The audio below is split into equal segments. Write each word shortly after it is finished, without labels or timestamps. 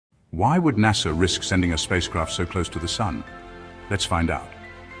Why would NASA risk sending a spacecraft so close to the Sun? Let's find out.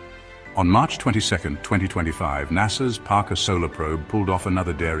 On March 22, 2025, NASA's Parker Solar Probe pulled off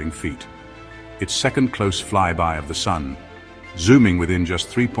another daring feat. Its second close flyby of the Sun, zooming within just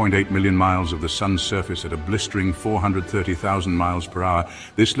 3.8 million miles of the Sun's surface at a blistering 430,000 miles per hour,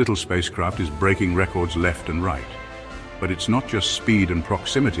 this little spacecraft is breaking records left and right. But it's not just speed and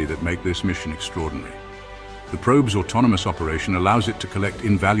proximity that make this mission extraordinary. The probe's autonomous operation allows it to collect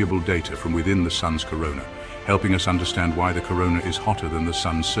invaluable data from within the Sun's corona, helping us understand why the corona is hotter than the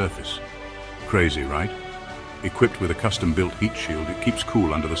Sun's surface. Crazy, right? Equipped with a custom-built heat shield, it keeps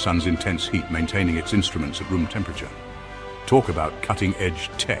cool under the Sun's intense heat, maintaining its instruments at room temperature. Talk about cutting-edge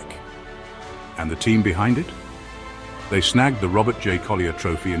tech. And the team behind it? They snagged the Robert J. Collier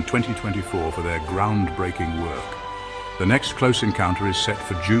Trophy in 2024 for their groundbreaking work. The next close encounter is set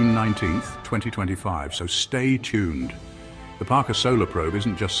for June 19th, 2025, so stay tuned. The Parker Solar Probe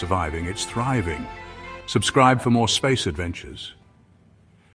isn't just surviving, it's thriving. Subscribe for more space adventures.